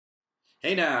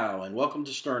Hey now, and welcome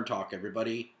to Stern Talk,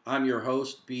 everybody. I'm your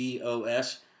host,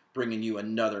 B.O.S, bringing you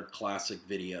another classic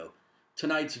video.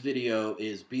 Tonight's video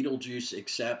is Beetlejuice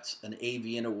accepts an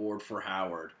AVN Award for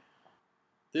Howard.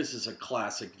 This is a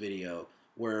classic video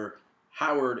where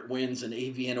Howard wins an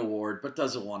AVN Award but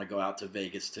doesn't want to go out to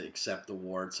Vegas to accept the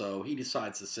award, so he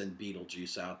decides to send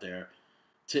Beetlejuice out there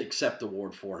to accept the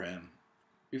award for him.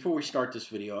 Before we start this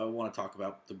video, I want to talk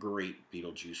about the great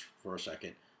Beetlejuice for a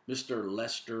second. Mr.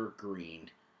 Lester Green,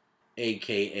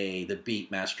 a.k.a. the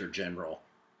Beatmaster General,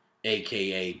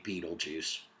 a.k.a.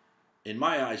 Beetlejuice. In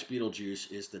my eyes,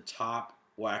 Beetlejuice is the top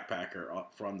whackpacker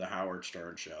from the Howard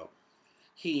Stern Show.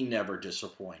 He never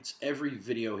disappoints. Every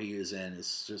video he is in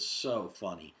is just so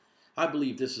funny. I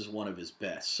believe this is one of his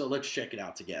best, so let's check it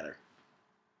out together.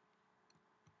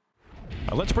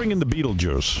 Let's bring in the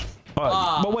Beetlejuice.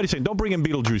 Well, wait a second. Don't bring in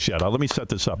Beetlejuice yet. Let me set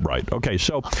this up right. Okay,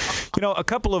 so, a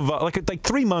couple of, like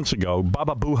 3 months ago,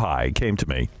 Baba Boohai came to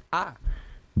me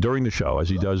during the show, as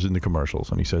he does in the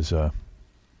commercials, and he says to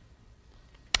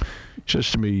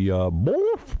me,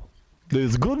 Wolf,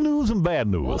 there's good news and bad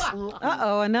news.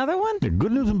 Uh-oh, another one? Yeah,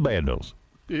 good news and bad news.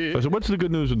 I said, what's the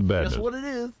good news and the bad news? That's what it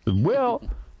is. Well,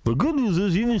 the good news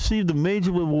is you received a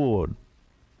major award.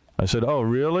 I said, oh,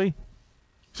 really?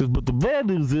 He says, but the bad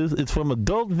news is it's from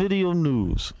Adult Video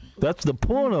News. That's the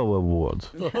Porno Awards.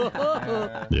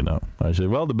 I said,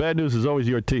 well, the bad news is always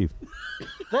your teeth.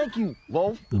 Thank you,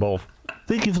 Wolf. Wolf.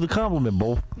 Thank you for the compliment,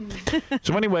 Wolf.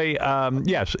 So anyway,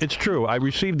 yes, it's true. I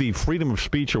received the Freedom of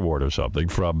Speech Award or something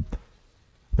from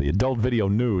the Adult Video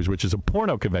News, which is a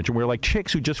porno convention where like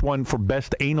chicks who just won for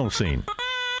best anal scene,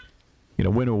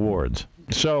 win awards.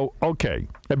 So, okay.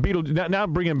 Now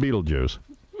bring in Beetlejuice.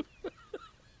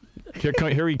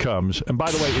 Here he comes. And by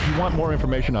the way, if you want more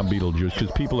information on Beetlejuice, because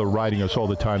people are writing us all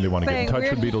the time, they want to get in touch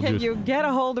with Beetlejuice. Can you get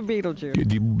a hold of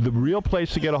Beetlejuice? The real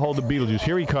place to get a hold of Beetlejuice.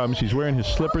 Here he comes. He's wearing his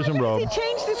slippers and robe. He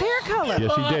changed his hair color.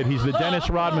 Yes, he did. He's the Dennis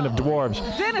Rodman of dwarves.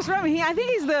 Dennis Rodman. I think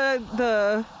he's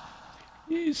the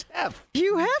He's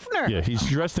Hugh Hefner. Yeah, he's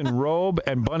dressed in robe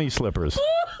and bunny slippers.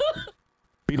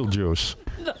 Beetlejuice.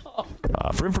 No.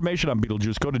 For information on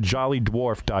Beetlejuice, go to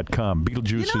jollydwarf.com.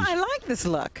 Beetlejuice I like this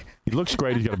look. He looks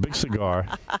great. He's got a big cigar.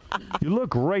 You look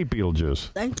great, Beetlejuice.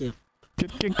 Thank you.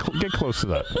 Get close to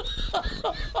that.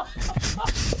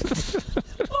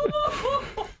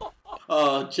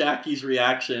 Jackie's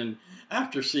reaction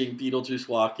after seeing Beetlejuice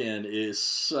walk in is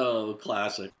so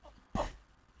classic.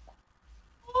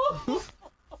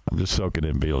 I'm just soaking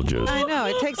in Beetlejuice. I know.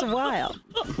 It takes a while.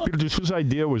 Beetlejuice, whose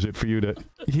idea was it for you to...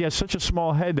 He has such a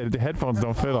small head that the headphones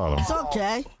don't fit on him. It's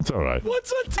okay. It's all right.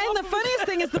 What's on top? And the funniest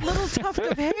thing is the little tuft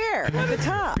of hair at the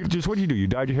top. Beetlejuice, what do? You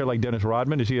dyed your hair like Dennis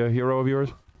Rodman? Is he a hero of yours?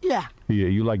 Yeah. Yeah,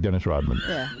 you like Dennis Rodman.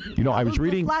 Yeah. I was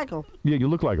reading... Like him. Yeah, you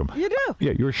look like him. You do.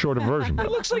 Yeah, you're a shorter version. It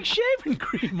looks like shaving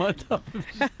cream on top of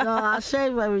it. No, I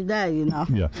shave every day,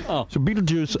 Yeah. Oh. So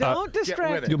Beetlejuice... Don't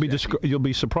distract You'll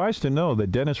be surprised to know that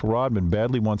Dennis Rodman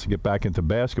badly wants to get back into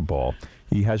basketball.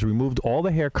 He has removed all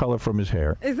the hair color from his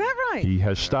hair. Is that right? He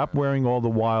has stopped wearing all the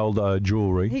wild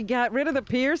jewelry. He got rid of the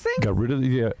piercing? Got rid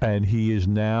of and he is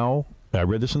now... I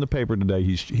read this in the paper today.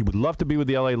 He would love to be with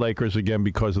the L.A. Lakers again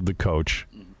because of the coach.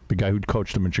 The guy who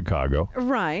coached him in Chicago.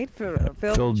 Right,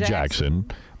 Phil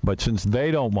Jackson. But since they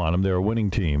don't want him, they're a winning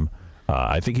team.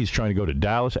 I think he's trying to go to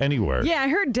Dallas, anywhere. Yeah, I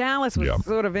heard Dallas was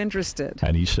sort of interested.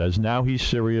 And he says now he's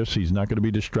serious. He's not going to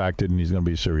be distracted, and he's going to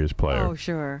be a serious player. Oh,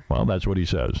 sure. Well, that's what he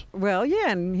says. Well,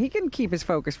 yeah, and he can keep his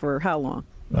focus for how long?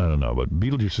 I don't know, but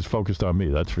Beetlejuice is focused on me,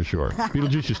 that's for sure.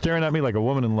 Beetlejuice, you're staring at me like a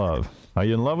woman in love. Are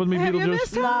you in love with me, Have Beetlejuice? You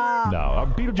missed her?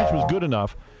 No. Beetlejuice was good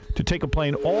enough to take a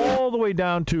plane all the way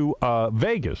down to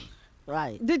Vegas.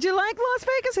 Right. Did you like Las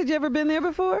Vegas? Had you ever been there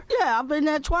before? Yeah, I've been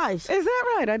there twice. Is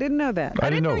that right? I didn't know that. I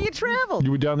didn't know you traveled.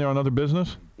 You were down there on other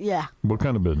business? Yeah. What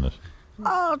kind of business?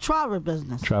 Oh, travel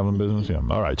business. Traveling business, yeah.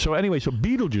 All right. So anyway, so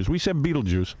Beetlejuice, we sent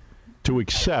Beetlejuice to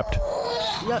accept.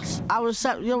 Yes, I will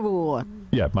accept your award.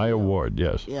 Yeah, my award,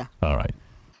 yes. Yeah. All right.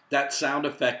 That sound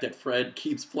effect that Fred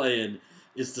keeps playing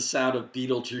is the sound of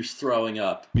Beetlejuice throwing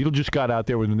up. Beetlejuice got out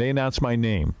there when they announced my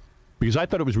name. Because I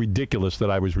thought it was ridiculous that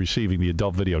I was receiving the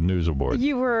Adult Video News Award.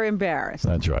 You were embarrassed.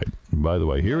 That's right. And by the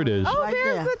way, here it is. Oh, Right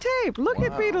there's there. the tape. Look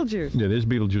at Beetlejuice. Yeah, there's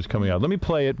Beetlejuice coming out. Let me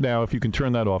play it now, if you can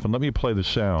turn that off, and let me play the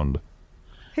sound.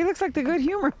 He looks like the good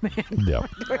humor man. Yeah.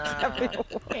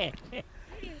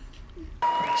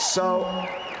 So,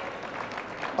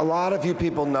 a lot of you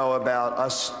people know about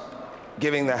us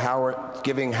giving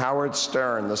Howard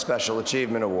Stern the Special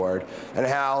Achievement Award and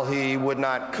how he would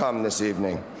not come this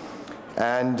evening.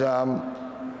 And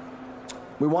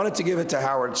we wanted to give it to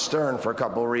Howard Stern for a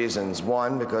couple of reasons.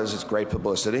 One, because it's great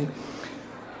publicity.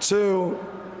 Two,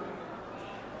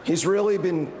 he's really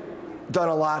been done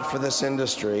a lot for this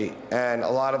industry, and a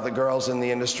lot of the girls in the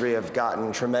industry have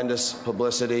gotten tremendous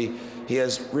publicity. He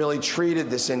has really treated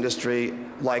this industry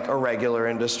like a regular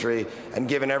industry and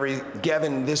given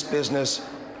this business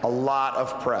a lot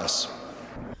of press.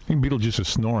 I think Beetlejuice is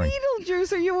snoring.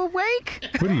 Beetlejuice, are you awake?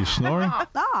 What are you, snoring?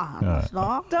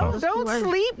 No, don't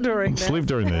sleep during this. Sleep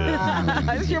during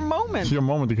the... It's your moment. It's your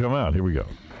moment to come out. Here we go.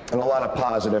 And a lot of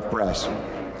positive press.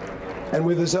 And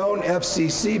with his own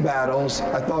FCC battles,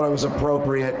 I thought it was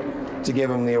appropriate to give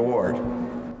him the award.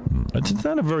 It's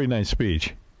not a very nice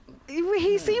speech.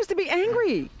 He seems to be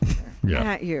angry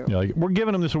at you. Yeah, like, we're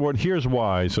giving him this award. Here's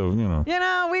why. So, you know. You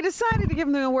know, we decided to give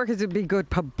him the award because it'd be good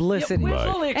publicity. Yeah,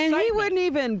 right. And he wouldn't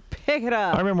even pick it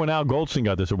up. I remember when Al Goldstein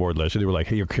got this award last year, they were like,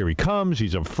 hey, here he comes.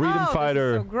 He's a freedom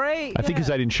fighter. This is so great. I think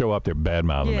because I didn't show up, they're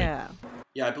bad-mouthing me.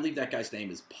 Yeah, I believe that guy's name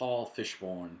is Paul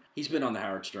Fishborn. He's been on the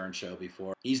Howard Stern show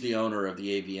before. He's the owner of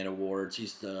the AVN Awards.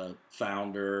 He's the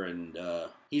founder, and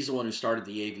he's the one who started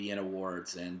the AVN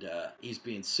Awards, and he's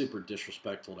being super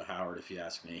disrespectful to Howard, if you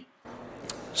ask me.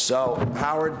 So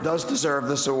Howard does deserve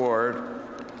this award,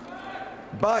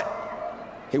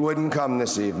 but he wouldn't come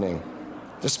this evening.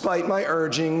 Despite my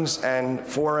urgings and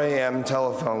 4 a.m.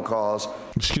 telephone calls.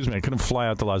 Excuse me, I couldn't fly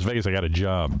out to Las Vegas. I got a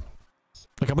job.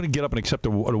 Like, I'm going to get up and accept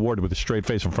an award with a straight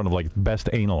face in front of, like, best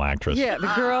anal actress. Yeah,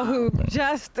 the girl who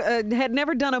just had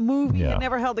never done a movie, had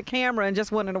never held a camera, and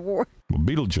just won an award. Well,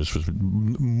 Beetlejuice was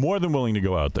more than willing to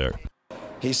go out there.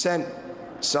 He sent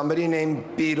somebody named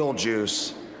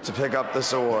Beetlejuice to pick up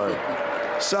this award.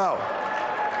 So,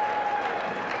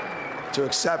 to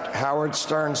accept Howard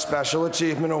Stern's Special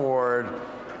Achievement Award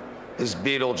is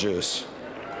Beetlejuice.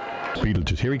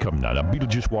 Beetlejuice, here he comes now. Now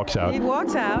Beetlejuice walks out. He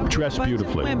walks out. Dressed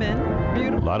beautifully.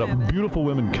 A lot of beautiful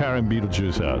women carrying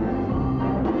Beetlejuice out.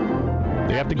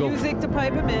 They have to go. Music to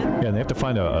pipe him in. Yeah, and they have to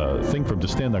find a thing for him to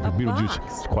stand on because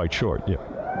Beetlejuice is quite short. Yeah.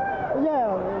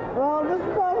 Yeah. Well, this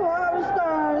is for Howard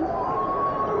Stern.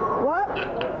 What?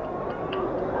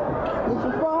 This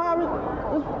is for Howard.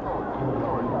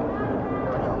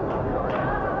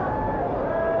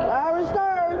 Howard Stern.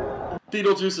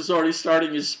 Beetlejuice is already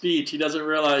starting his speech. He doesn't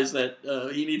realize that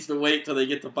he needs to wait till they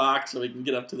get the box so he can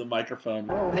get up to the microphone.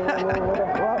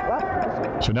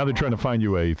 So now they're trying to find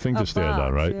you a thing to stand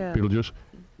on, right? Yeah. Beetlejuice?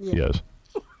 Yeah. Yes.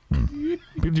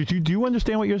 Beetlejuice, do you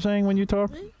understand what you're saying when you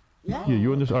talk? Yeah. Yeah,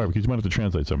 you understand? All right, because you might have to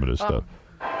translate some of this stuff.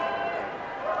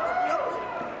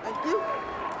 Thank you.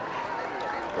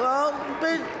 Well,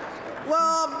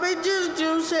 big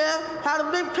juice here. Had a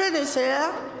big penis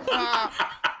here.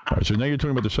 All right, so now you're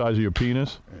talking about the size of your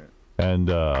penis, and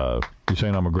you're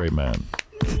saying I'm a great man.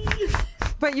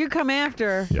 But you come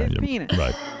after his penis.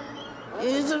 Right.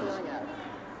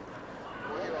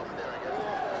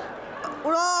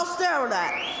 We're all staring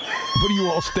at. What are you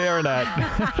all staring at?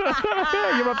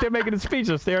 You're up there making a speech.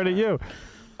 I'm staring at you.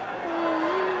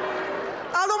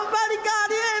 I don't bet he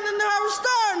got in and there was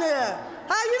Stern here.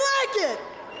 How you like it?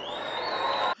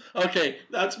 Okay,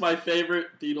 that's my favorite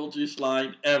Beetlejuice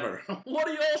line ever. What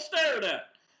are you all staring at?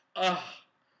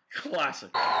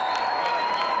 Classic.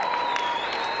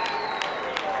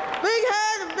 Big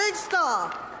head and big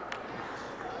star.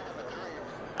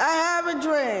 I have a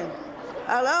dream.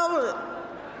 I love it.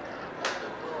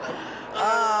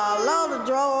 I love to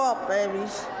throw up,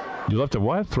 babies. You love to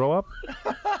what? Throw up?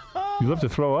 You love to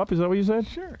throw up? Is that what you said?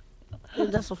 Sure.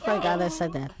 That's a fake guy that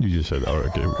said that. You just said, all right,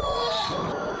 okay, here we go.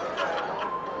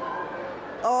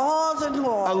 Horns and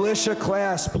horns. Alicia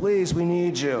Class, please, we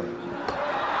need you.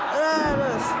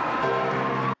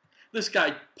 This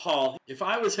guy, Paul, if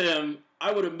I was him,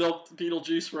 I would have milked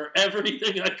Beetlejuice for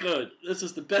everything I could. This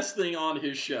is the best thing on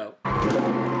his show.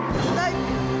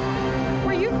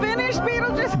 Were you finished,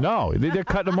 Beetlejuice? No, they're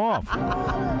cutting him off.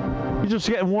 You're just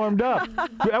getting warmed up.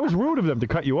 That was rude of them to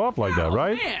cut you off like that,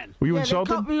 right? Man. Were you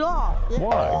insulted? They cut me off. Yeah.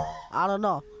 Why? I don't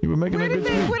know. You were making a good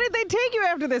speech. Where did they take you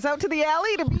after this? Out to the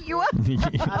alley to beat you up?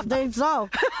 I think so.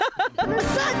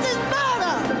 Sex is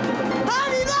better. How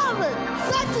do you love it?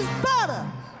 Sex is better.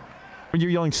 When you're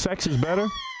yelling sex is better?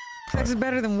 Sex is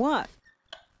better than what?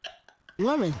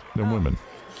 Women. Than women.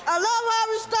 I love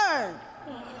Howard Stern.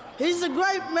 He's a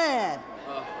great man.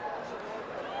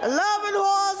 I love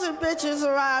whores and bitches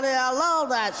around here. I love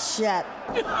that shit.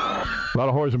 A lot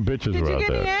of whores and bitches Did were you out get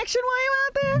there. any action while you were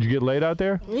out there? Did you get laid out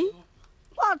there? Me?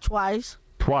 Well, twice.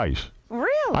 Twice.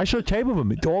 Really? I saw tape of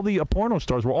him. All the porno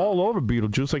stars were all over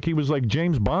Beetlejuice like he was like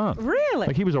James Bond. Really?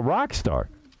 Like he was a rock star.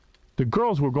 The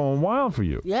girls were going wild for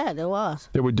you. Yeah, there was.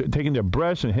 They were taking their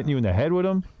breasts and hitting you in the head with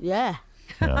them. Yeah.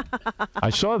 Yeah. I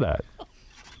saw that.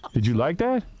 Did you like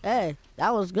that? Hey,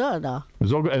 that was good, though. It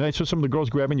was all good. And I saw some of the girls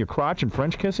grabbing your crotch and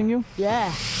French kissing you?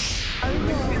 Yeah.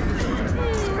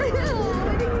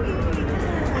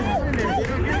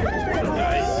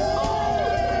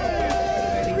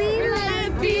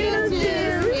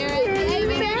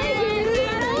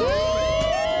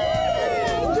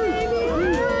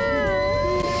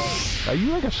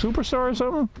 superstar or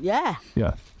something? Yeah.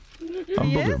 Yeah.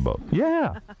 Unbelievable.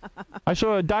 Yeah. I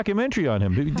saw a documentary on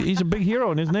him. He's a big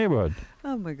hero in his neighborhood.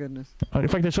 Oh, my goodness. In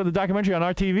fact, I saw the documentary on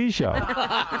our TV show.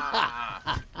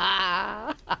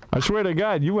 I swear to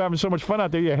God, you were having so much fun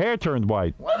out there, your hair turned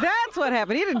white. That's what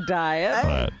happened. He didn't diet.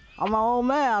 Hey, I'm an old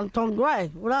man. I'm turned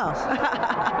gray. What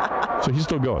else? So he's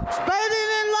still going. Spading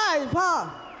in life, huh?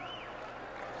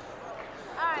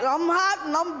 Right. I'm hot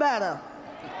and I'm better.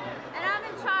 And I'm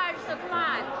in charge, so come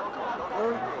on.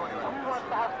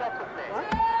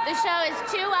 The show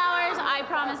is 2 hours. I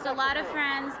promised a lot of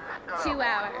friends 2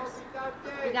 hours.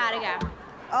 We gotta go.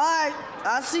 All right.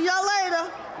 I'll see y'all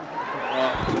later.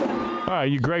 All right,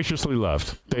 you graciously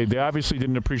left. They obviously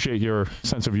didn't appreciate your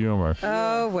sense of humor.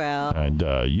 Oh, well. And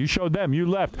you showed them. You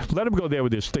left. Let them go there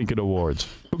with their stinking awards.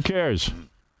 Who cares?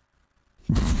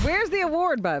 Where's the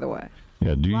award, by the way?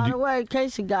 Yeah, By the way,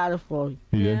 Casey got it for you.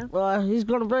 He did? Well, he's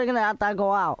going to bring it after I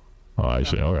go out. Oh, I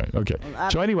see. All right. Okay.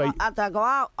 So anyway, after I go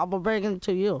out, I'm going to bring it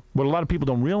to you. what a lot of people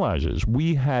don't realize is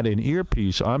we had an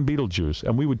earpiece on Beetlejuice,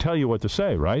 and we would tell you what to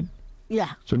say, right?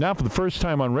 Yeah. So now for the first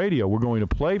time on radio, we're going to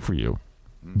play for you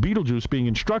Beetlejuice being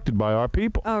instructed by our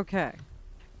people. Okay.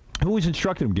 Who was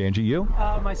instructing him, Ganji? You?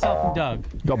 Myself and Doug.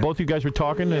 Oh, both you guys were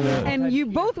talking? And you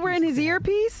both were in his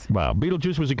earpiece? Wow.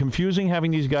 Beetlejuice, was it confusing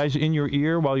having these guys in your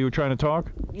ear while you were trying to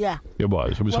talk? Yeah. It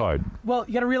was. It was hard. Well,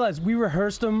 you got to realize we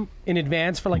rehearsed them in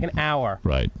advance for like an hour.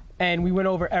 Right. And we went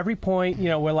over every point. You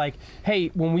know, we're like, hey,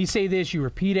 when we say this, you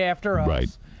repeat after us. Right.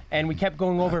 And we kept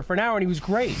going over it for an hour, and he was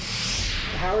great.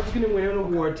 Howard's going to win an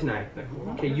award tonight.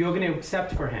 Okay, you're going to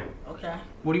accept for him. Okay.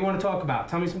 What do you want to talk about?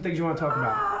 Tell me some things you want to talk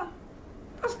about.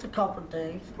 Just a couple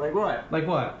things. Like what? Like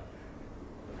what?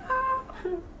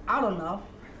 I don't know.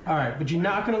 All right, but you're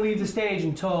not going to leave the stage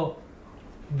until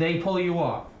they pull you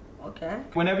off. Okay.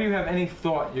 Whenever you have any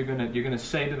thought you're gonna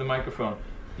say to the microphone,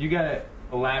 you gotta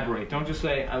elaborate. Don't just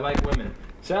say, I like women.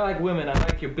 Say, I like women, I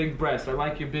like your big breasts, I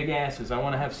like your big asses, I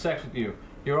want to have sex with you.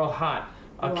 You're all hot.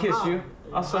 I'll kiss you.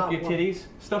 I'll suck your titties.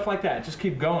 Stuff like that. Just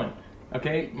keep going.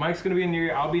 Okay? Mike's gonna be in your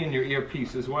ear, I'll be in your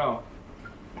earpiece as well.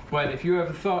 But if you have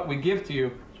a thought we give to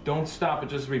you, don't stop at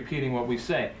just repeating what we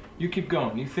say. You keep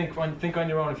going. You think on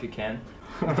your own if you can.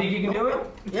 You think you can do it?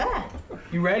 Yeah.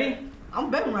 You ready? I'm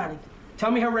been ready. Tell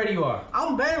me how ready you are.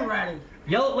 I'm been ready.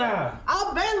 Yell it loud.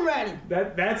 I've been ready.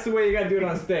 That's the way you gotta do it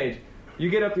on stage. You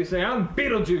get up, you say, I'm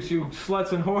Beetlejuice, you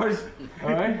sluts and whores. All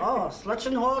right? Oh, sluts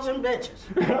and whores and bitches.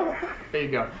 There you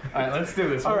go. All right, let's do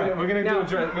this. All right, We're gonna do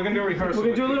a rehearsal. We're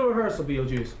gonna do a little rehearsal,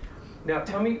 Beetlejuice. Now,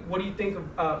 tell me, what do you think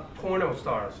of porno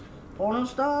stars? Porno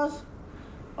stars?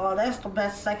 Oh, that's the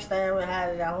best sex they ever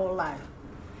had in their whole life.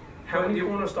 How many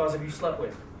porno stars have you slept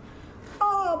with?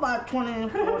 Oh, about 20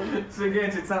 and 40. So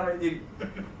again, it's not you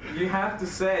have to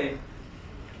say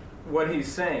what he's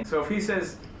saying. So if he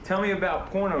says, tell me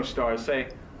about porno stars, say,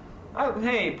 oh,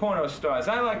 hey, porno stars,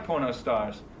 I like porno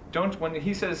stars. Don't, when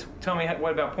he says, tell me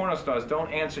what about porno stars,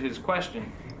 don't answer his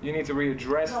question. You need to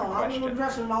readdress the question. I'm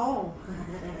addressing my own.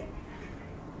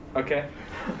 Okay?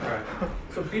 All right.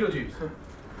 So, Beetlejuice,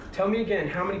 tell me again,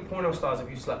 how many porno stars have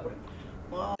you slept with?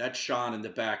 That's Sean in the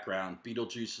background,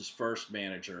 Beetlejuice's first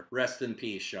manager. Rest in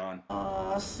peace, Sean.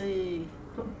 I see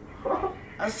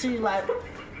like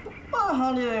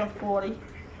 140.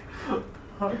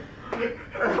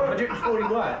 140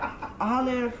 what?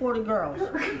 140 girls.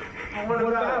 What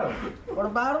about them? What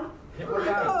about them?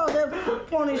 Oh, they're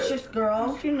 26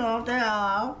 girls, you know, they're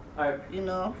out, you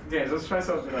know. Yeah, let's try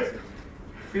something else.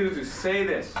 Beetlejuice, say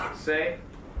this. Say,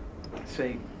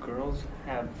 girls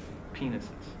have penises.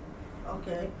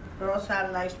 Okay, girls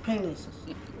have nice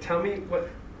penises. Tell me what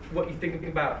you think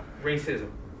about racism.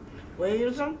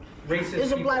 Racism? Racist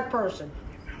It's a people. black person.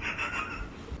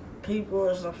 People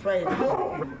is afraid of me.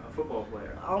 A football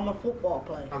player. I'm a football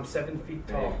player. I'm 7 feet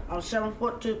tall. I'm 7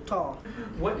 foot 2 tall.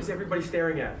 What is everybody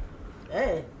staring at?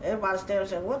 Hey, everybody staring and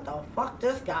saying, what the fuck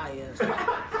this guy is?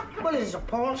 What is he, a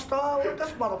porn star? What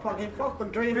this motherfucking fuck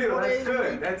with dream Beetle, 4 that's days?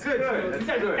 good. That's good. He's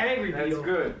not angry, That's Beetle.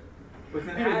 good. With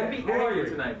an Beetle, attitude. be Who are you angry.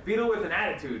 tonight? Beetle with an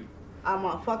attitude. I'm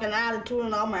a fucking attitude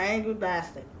and I'm an angry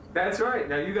bastard. That's right.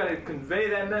 Now you got to convey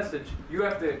that message. You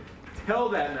have to tell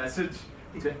that message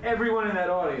to everyone in that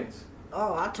audience.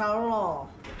 Oh, I tell them all.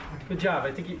 Good job.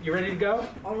 I think you ready to go?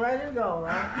 I'm ready to go,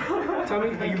 right? Tell me,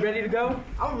 are you ready to go?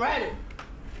 I'm ready.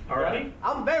 All right.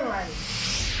 I'm been ready.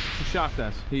 He shocked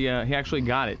us. He actually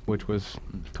got it, which was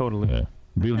totally. Yeah.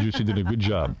 Beetlejuice did a good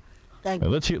job. Thank you.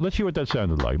 Let's hear what that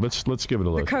sounded like. Let's give it a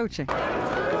The listen. coaching.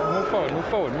 Hopefully Move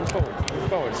forward.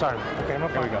 Sorry. Okay, no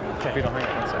problem. Here we go. Okay. Beetle, hang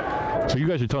on one sec. So you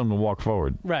guys are telling him to walk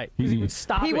forward. Right.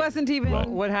 Stop He wasn't even. Right.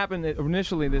 What happened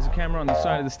initially, there's a camera on the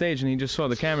side of the stage, and he just saw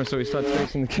the camera, so he starts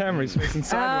facing the camera. He's facing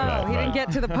sideways. Oh, he didn't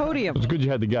get to the podium. It's good you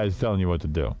had the guys telling you what to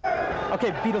do.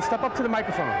 Okay, Beetle, step up to the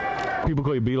microphone. People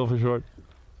call you Beetle for short?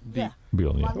 Yeah.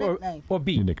 Beetle, yeah. My nickname. Or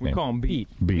Beat. Your nickname. We call him Beat.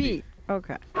 Beat. Beat.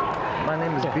 Okay. My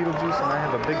name is Beetlejuice, and I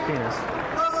have a big penis.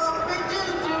 Big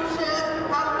Juice here,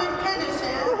 got a big penis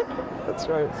here. That's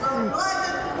right. So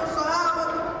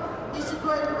Howard, he's a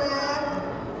great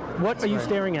man. What are you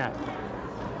staring at?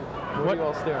 What are you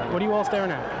all staring at? What are you all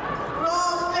staring at? We're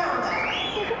all staring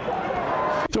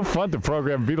at. It's so fun to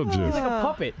program Beetlejuice. Like a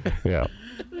puppet. Yeah.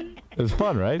 It's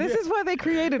fun, right? This is why they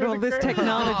created all this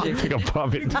technology. It's like a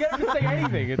puppet. You guys can say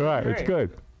anything. It's Right, great. it's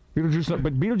good. Beetlejuice,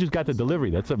 but Beetlejuice got the delivery.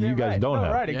 That's something you guys don't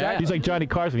have. Right, exactly. He's like Johnny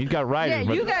Carson. He's got writers. Yeah,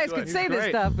 but you guys could say this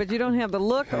stuff, but you don't have the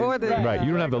look or the right,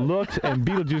 you don't have the looks, and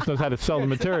Beetlejuice knows how to sell the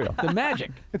material. The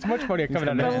magic. It's much funnier coming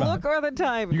out of the that. look or the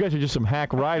timing. You guys are just some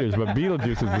hack writers, but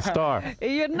Beetlejuice is the star.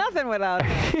 You're nothing without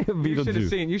him.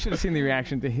 Beetlejuice. You should have seen the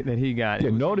reaction that he got. Yeah,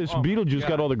 It was- notice oh, Beetlejuice God.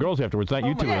 got all the girls afterwards, not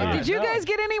you two Yeah, idiots. did you guys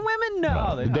get any women?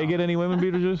 No. Did they get any women,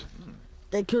 Beetlejuice?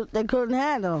 They couldn't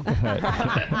handle him.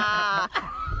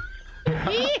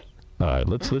 All right,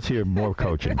 let's hear more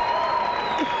coaching.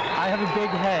 I have a big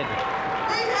head.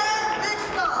 Big head, big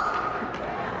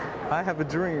star. I have a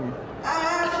dream. I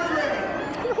have a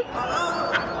dream. I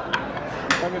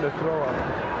love I'm gonna throw up.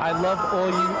 I love all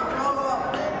you. it.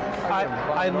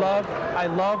 I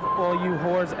love all you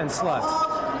whores and sluts.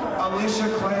 Alicia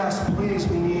Class, please,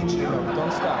 we need you.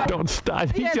 Don't stop. Don't stop.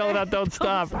 He's yelling out, don't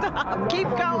stop. Keep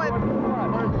going.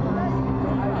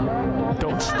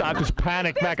 Don't stop. Just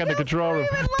panic back in the control room.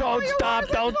 Don't stop.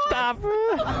 Don't stop.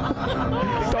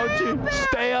 Don't you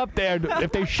stay up there.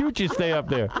 If they shoot you, stay up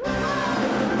there.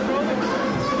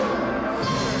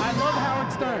 I love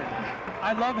Howard Stern.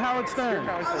 I love Howard Stern.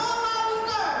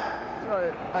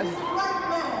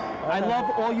 I love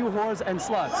all you whores and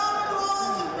sluts.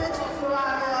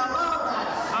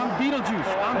 I'm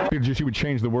Beetlejuice. Beetlejuice, you would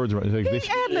change the words around. Like He this.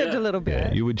 ad-libbed a little bit.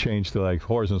 Yeah, you would change to like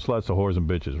whores and sluts to whores and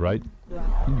bitches, right?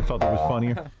 You felt it was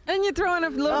funnier? And you throw in a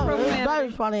little It was profanity. very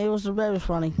funny. It was very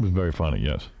funny. It was very funny,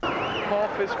 yes. Paul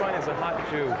Fishbein is a hot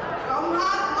Jew. I'm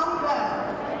hot, I'm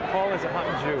bad. Paul is a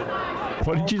hot Jew.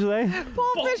 What did you say?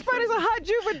 Paul Fishbein is a hot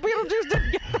Jew, but Beetlejuice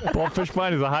didn't get that. Paul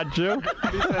Fishbein is a hot Jew?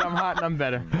 He said, I'm hot and I'm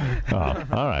better. Oh,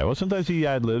 all right. Well, sometimes he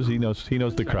ad-libs. He knows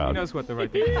the crowd. He knows what the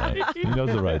right thing is. He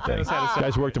knows the right thing.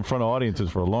 Guy's worked in front of audiences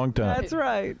for a long time. That's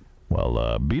right. Well,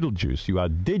 Beetlejuice, you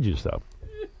outdid yourself.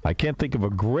 I can't think of a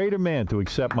greater man to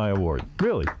accept my award.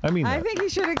 Really, I mean that. I think he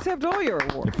should accept all your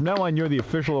awards. From now on, you're the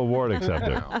official award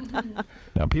acceptor.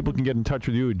 Now, people can get in touch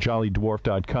with you at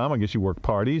jollydwarf.com. I guess you work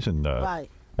parties, and Right.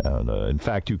 in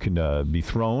fact, you can be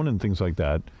thrown and things like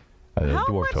that. How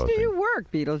dwarf much toasting. do you work,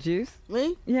 Beetlejuice?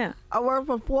 Me? Yeah. I work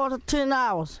for 4 to 10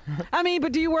 hours. I mean,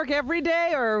 but do you work every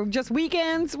day or just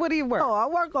weekends? What do you work? Oh, I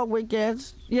work on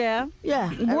weekends. Yeah. Yeah.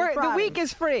 and Work, the Fridays. week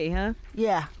is free, huh?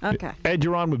 Yeah. Okay. Ed,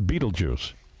 you're on with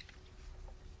Beetlejuice.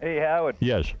 Hey, Howard.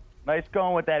 Yes. Nice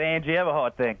going with that Angie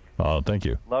Everhart thing. Oh, thank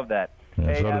you. Love that. Yeah,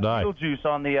 hey, so did I. Beetlejuice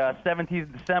on the 17th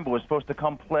of December was supposed to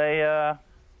come play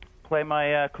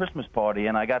my Christmas party,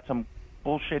 and I got some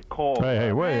bullshit call.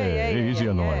 Hey, wait, easy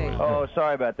on the line. Oh,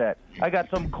 sorry about that. I got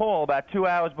some call about 2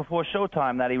 hours before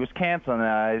showtime that he was canceling.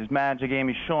 His manager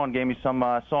Sean gave me some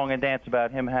song and dance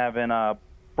about him having a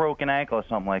broken ankle or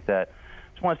something like that.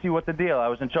 Just want to see what the deal. I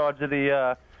was in charge of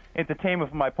the entertainment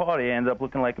for my party. I ended up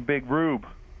looking like a big rube.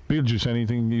 Beetlejuice,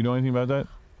 anything? You know anything about that?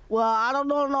 Well, I don't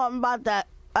know nothing about that.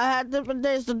 I had different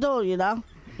things to do, you know.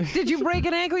 Did you break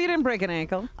an ankle? You didn't break an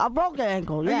ankle. I broke an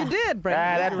ankle, yeah. Oh, you did break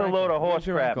an That's ankle. a load of horse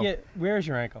crap. Yeah, where's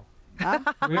your ankle? Huh?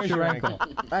 Where's your ankle?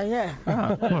 Right here.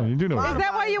 Well, you do know. Is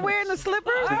that why you're wearing the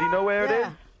slippers? Does he know where it is?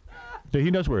 Yeah, he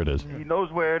knows where it is. He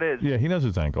knows where it is. Yeah, he knows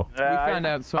his ankle. found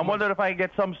out so I'm wondering if I can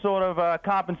get some sort of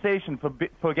compensation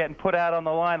for getting put out on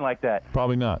the line like that.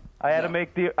 Probably not. I had to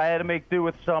make do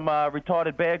with some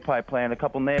retarded bagpipe playing, a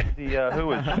couple nasty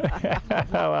hooers.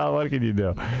 Well, what can you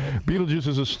do? Beetlejuice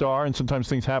is a star, and sometimes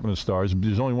things happen to stars.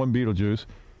 There's only one Beetlejuice,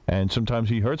 and sometimes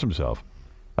he hurts himself.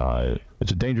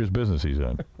 It's a dangerous business he's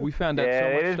in. We found out so Yeah,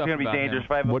 much it is stuff going to be about dangerous. him.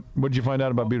 If I have a- What did you find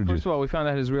out about Beetlejuice? First of all, we found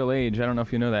out his real age. I don't know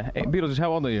if you know that. Hey, Beetlejuice,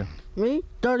 how old are you? Me?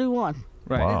 31.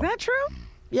 Right. Wow. Is that true?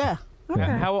 Yeah. Okay.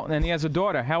 How old? And he has a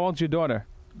daughter. How old's your daughter?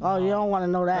 Oh, you don't want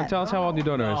to know that. Tell us how old your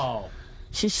daughter is.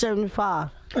 She's 75.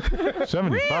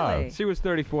 75. Really? She was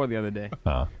 34 the other day.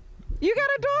 You got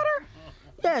a daughter?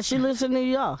 Yeah, she lives in New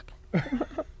York.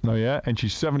 Oh, yeah? And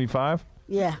she's 75?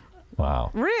 Yeah.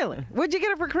 Wow. Really? What'd you get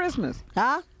her for Christmas?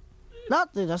 Huh?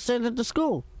 Nothing. I sent her to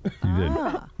school. You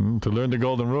did. To learn the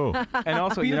golden rule. And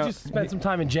also, Beetlejuice spent some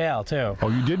time in jail, too. Oh,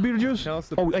 you did,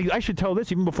 Beetlejuice? Oh, I should tell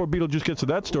this even before Beetlejuice gets to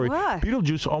that story. What?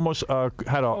 Beetlejuice almost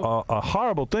had a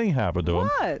horrible thing happen to him.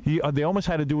 What? They almost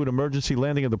had to do an emergency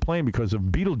landing of the plane because of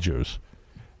Beetlejuice.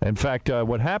 In fact,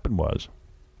 what happened was,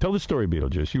 tell the story,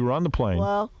 Beetlejuice. You were on the plane.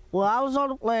 Well, I was on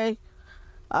the plane.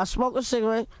 I smoked a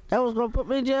cigarette. That was going to put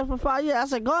me in jail for 5 years. I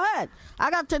said, go ahead. I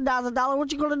got $10,000.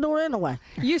 What you going to do anyway?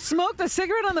 You smoked a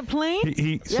cigarette on the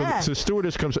plane? So the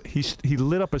stewardess comes. He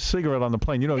lit up a cigarette on the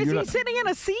plane. You know, Is he sitting in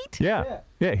a seat? Yeah.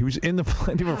 He was in the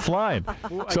plane. They were flying.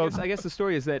 Well, So I guess the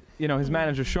story is that his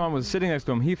manager Sean was sitting next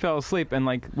to him. He fell asleep, and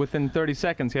like within 30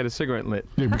 seconds, he had a cigarette lit.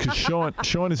 Yeah, because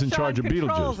Sean is in charge of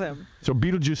controls Beetlejuice. him. So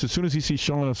Beetlejuice, as soon as he sees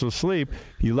Sean asleep,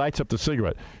 he lights up the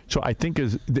cigarette. So I think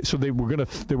they were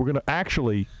gonna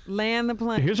actually land the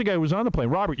plane. Here's a guy who was on the plane.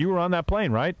 Robert, you were on that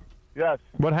plane, right? Yes.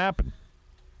 What happened?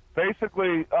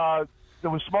 Basically, there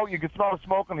was smoke. You could smell the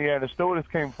smoke in the air. The stewardess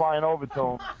came flying over to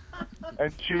him,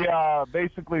 and she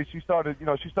started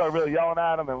really yelling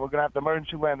at him. And we're gonna have to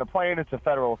emergency land the plane. It's a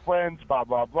federal offense. Blah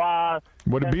blah blah.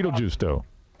 What did Beetlejuice do?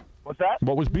 What's that?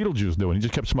 What was Beetlejuice doing? He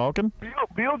just kept smoking?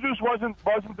 Beetlejuice wasn't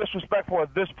disrespectful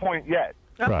at this point yet.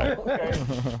 Right. Okay.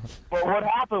 But what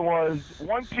happened was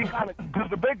once he because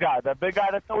the big guy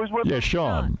that's always with him. Yeah,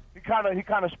 Sean. He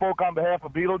kind of spoke on behalf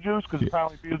of Beetlejuice because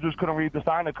apparently Beetlejuice couldn't read the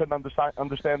sign. They couldn't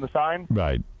understand the sign.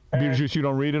 Right. Beetlejuice, you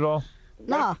don't read it all?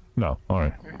 No. No. All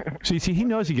right. See, he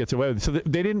knows he gets away with it. So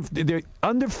they're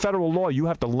under federal law, you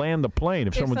have to land the plane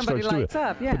if someone starts doing it.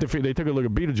 Up, yeah. But they took a look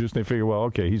at Beetlejuice and they figure, well,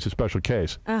 okay, he's a special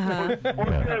case. Uh-huh.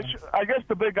 I guess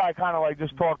the big guy kind of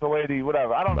just talked the lady,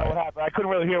 whatever. I don't know what happened. I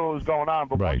couldn't really hear what was going on.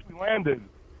 But once we landed,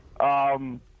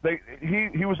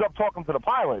 he was up talking to the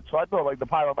pilot. So I thought the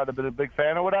pilot might have been a big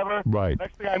fan or whatever. Right.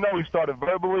 Next thing I know, he started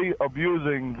verbally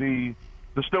abusing the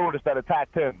stewardess that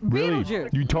attacked him. Really?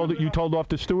 You told off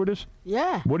the stewardess?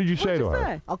 Yeah. What did you say to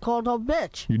her? I called her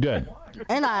bitch. You did?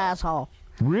 And I asshole.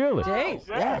 Really? Jeez.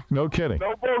 Yeah. No kidding.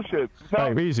 No bullshit.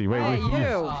 Hey, easy. Wait.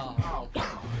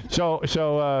 So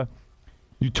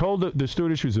you told the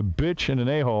stewardess she was a bitch and an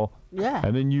a-hole. Yeah.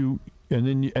 And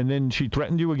then she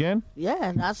threatened you again? Yeah,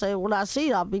 and I said, when I see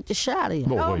her, I'll beat the shit out of you.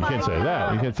 Well, you can't say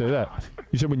that. You can't say that.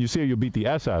 You said when you see her, you'll beat the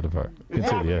ass out of her. He was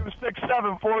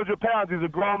 6'7", 400 pounds. He's a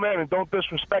grown man, and don't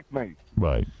disrespect me.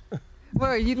 Right.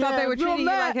 Well, you thought they were treating you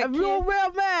like a kid? If you're a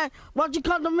real man, why don't you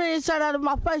come to me and say that in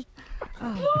my face?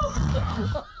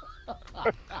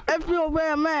 If you're a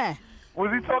real man.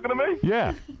 Was he talking to me?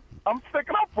 Yeah. I'm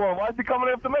sticking up for him. Why is he coming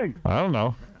after me? I don't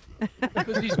know.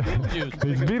 Because he's Beetlejuice.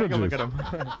 He's Beetlejuice. Look at him.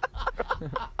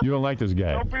 You don't like this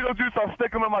guy. No Beetlejuice, I'll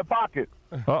stick him in my pocket.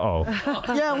 Uh-oh.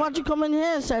 Yeah, why don't you come in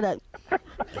here and say that?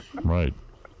 Right.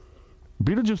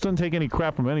 Beetlejuice doesn't take any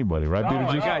crap from anybody, right,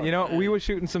 Beetlejuice? Oh my God! We were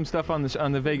shooting some stuff on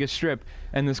the Vegas Strip,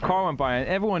 and this car went by, and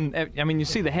everyone. I mean, you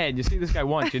see the head, you see this guy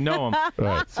once, you know him.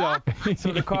 Right. So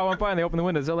the car went by, and they opened the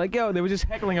windows. They're like, "Yo!" They were just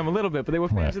heckling him a little bit, but they were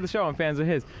fans of the show and fans of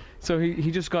his. So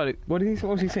he just got it. What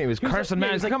was he saying? He was cursing,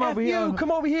 man. He's like, come over here,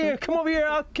 come over here, come over here.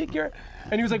 I'll kick your.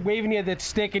 And he was waving at that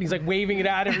stick, and he's waving it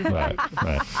at everybody.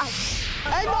 Right.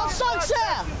 Ain't no sucks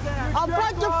here. I'll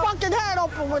break your fucking head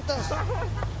open with this.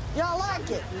 Y'all like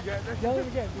it?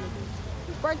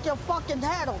 Break your fucking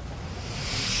head open.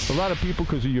 A lot of people,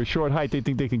 because of your short height, they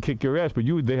think they can kick your ass, but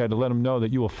they had to let them know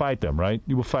that you will fight them, right?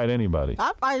 You will fight anybody.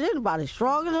 I fight anybody.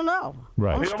 Stronger than enough.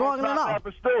 Right. I'm stronger than enough.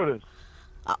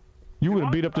 You would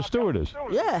have beat up the stewardess.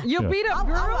 Yeah. You beat up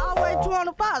girls? I weigh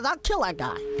 200 pounds. I'll kill that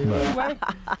guy. Right.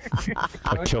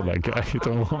 I'll kill that guy. It's a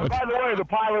woman. By the way, the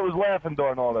pilot was laughing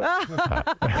during all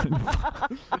that.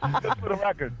 Just for the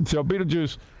record. So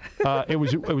Beetlejuice, it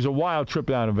was a wild trip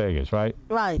down to Vegas, right?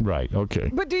 Right. Right. Okay.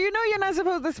 But do you know you're not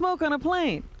supposed to smoke on a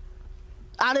plane?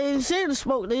 I didn't see the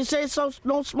smoke. They say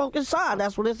no smoke inside.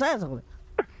 That's what it says on it.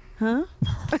 Huh?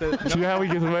 See how he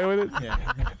gets away with it? Yeah.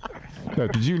 No,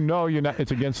 did you know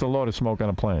it's against the law to smoke on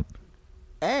a plane?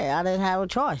 Hey, I didn't have a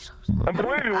choice. You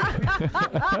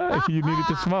needed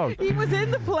to smoke. He was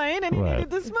in the plane and he needed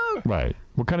to smoke. Right.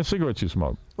 What kind of cigarettes you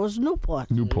smoke? It was Newport.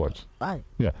 Newports. Right.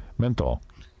 Yeah. Menthol.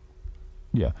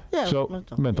 Yeah. Yeah. So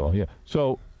menthol. Yeah.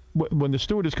 So when the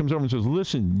stewardess comes over and says,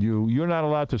 "Listen, you're not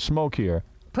allowed to smoke here."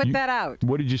 Put that out.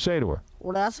 What did you say to her?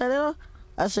 What did I say to her?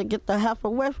 I said, "Get the hell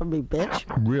away from me, bitch."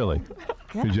 Really?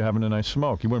 Yeah. Because you're having a nice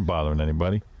smoke. You weren't bothering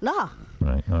anybody. Nah.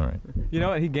 Right. All right. You know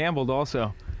what? He gambled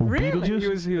also. Really?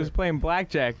 He was playing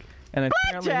blackjack, and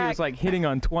apparently he was hitting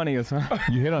on 20 or something.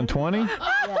 You hit on 20?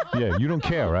 Yeah. You don't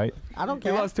care, right? I don't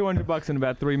care. He lost $200 in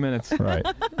about 3 minutes. Right.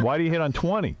 Why do you hit on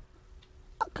 20?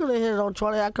 I could have hit it on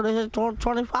 20. I could have hit it on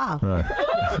 25. Right.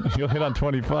 You'll hit on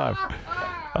 25.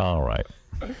 All right.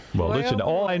 Well, listen,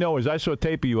 all I know is I saw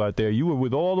tape of you out there. You were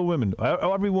with all the women.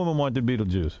 Every woman wanted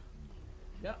Beetlejuice.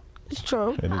 It's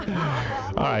true.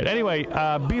 All right. Anyway,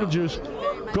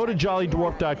 Beetlejuice, go to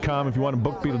jollydwarf.com if you want to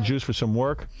book Beetlejuice for some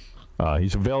work.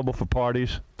 He's available for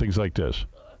parties, things like this.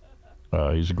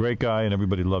 He's a great guy, and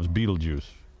everybody loves Beetlejuice.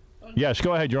 Yes,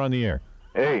 go ahead. You're on the air.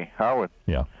 Hey, Howard.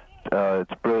 Yeah.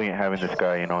 It's brilliant having this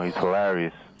guy. You know, he's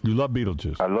hilarious. You love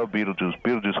Beetlejuice. I love Beetlejuice.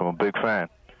 Beetlejuice, I'm a big fan.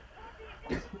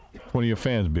 One of your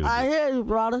fans, Beetlejuice. I hear you,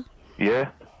 brother.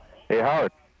 Yeah? Hey,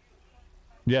 Howard.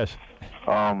 Yes.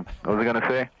 What was I going to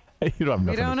say? You don't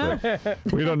have nothing to say.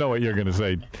 We don't know what you're going to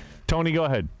say. Tony, go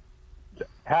ahead.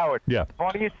 Howard. Yeah.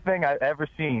 Funniest thing I've ever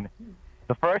seen.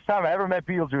 The first time I ever met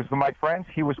Beetlejuice with my friends,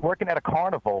 he was working at a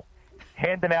carnival,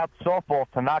 handing out softballs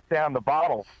to knock down the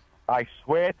bottles. I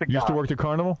swear to God. You used to work the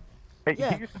carnival?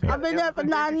 Yeah. I've been there for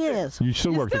 9 years. You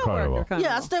still work the carnival?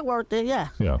 Yeah, I still work there, yeah.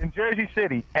 In Jersey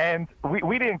City. And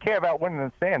we didn't care about winning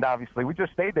the stand, obviously. We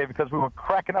just stayed there because we were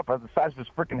cracking up at the size of his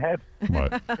freaking head.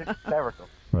 Right. It's hysterical.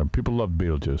 Right. People love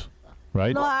Beetlejuice, right?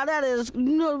 You know how that is. You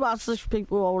know about 6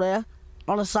 people over there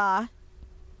on the side.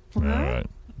 All right.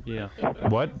 Yeah.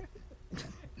 What?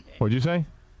 What'd you say?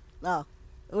 No,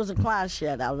 it was a client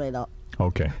shit I made up.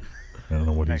 Okay. I don't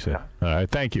know what he said. All right.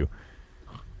 Thank you.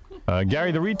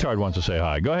 Gary the Retard wants to say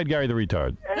hi. Go ahead, Gary the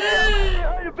Retard. Hey,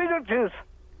 Beetlejuice.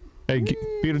 Hey,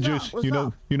 Beetlejuice, What's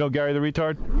up? you know Gary the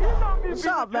Retard? What's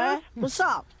up, man? What's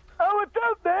up? Oh, what's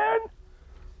up, man?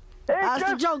 Hey, how's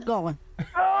the joke going?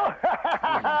 Oh,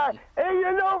 hey,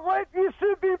 you know what? You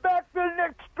should be back the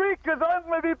next week because I'm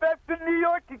going to be back to New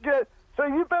York again. So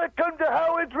you better come to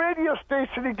Howard's radio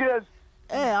station again.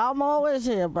 Hey, I'm always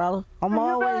here, brother. I'm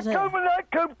always here. You better come when I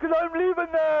come because I'm leaving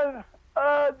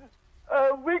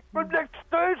a week from next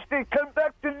Thursday. Come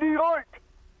back to New York.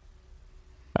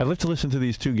 I'd like to listen to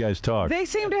these two guys talk. They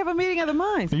seem to have a meeting of the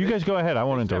minds. You guys go ahead. I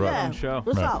won't interrupt. Yeah.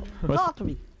 What's up? Talk to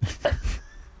me.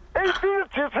 Hey,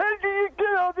 Beetlejuice, how do you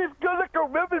get all these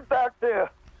good-looking women back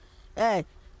there? Hey,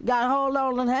 gotta hold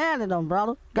on and hand in them,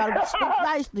 brother. Gotta speak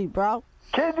nicely, bro.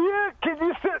 Can you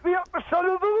set me up with some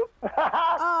of them?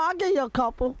 I'll give you a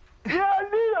couple. Yeah,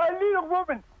 I need a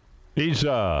woman. These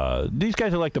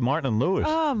guys are like the Martin and Lewis.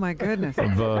 Oh, my goodness.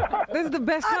 Of, this is the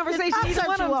best conversation I'll either set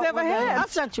one you of them's up, ever man. had. I'll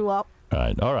set you up.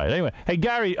 All right. Anyway, hey,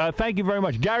 Gary, thank you very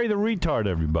much. Gary the Retard,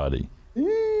 everybody.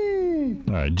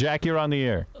 All right, Jack, you're on the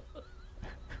air.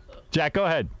 Jack, go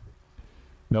ahead.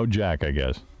 No Jack, I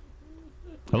guess.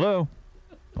 Hello?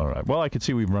 All right. Well, I can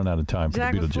see we've run out of time for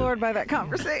Jack the was Beetlejuice. floored by that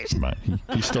conversation. Right.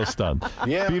 He's still stunned.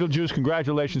 Yeah. Beetlejuice,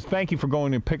 congratulations. Thank you for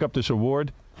going to pick up this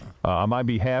award on my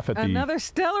behalf at Another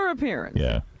stellar appearance.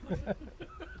 Yeah.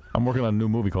 I'm working on a new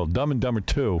movie called Dumb and Dumber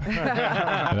 2. And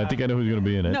I think I know who's going to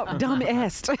be in it. No,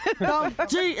 Dumb-est. Dumb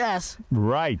G.S.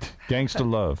 Right. Gangsta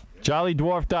Love.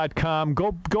 JollyDwarf.com.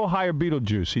 Go hire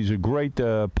Beetlejuice. He's a great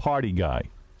party guy.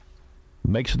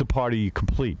 Makes the party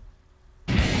complete.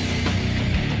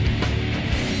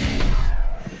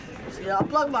 Yeah, I'll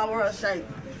plug my word and say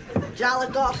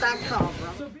jollydwarf.com,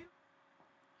 bro.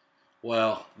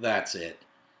 Well, that's it.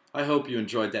 I hope you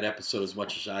enjoyed that episode as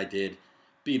much as I did.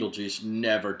 Beetlejuice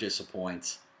never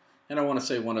disappoints. And I want to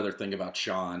say one other thing about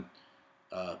Sean.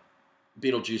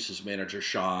 Beetlejuice's manager,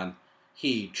 Sean,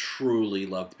 he truly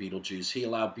loved Beetlejuice. He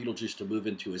allowed Beetlejuice to move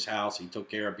into his house. He took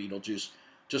care of Beetlejuice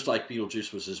just like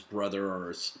Beetlejuice was his brother or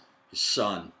his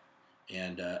son.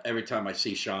 And every time I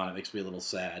see Sean, it makes me a little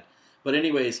sad. But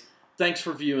anyways, thanks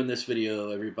for viewing this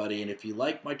video, everybody. And if you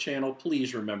like my channel,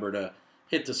 please remember to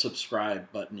hit the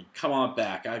subscribe button and come on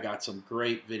back. I got some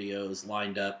great videos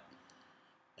lined up.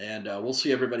 And we'll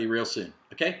see everybody real soon.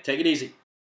 Okay? Take it easy.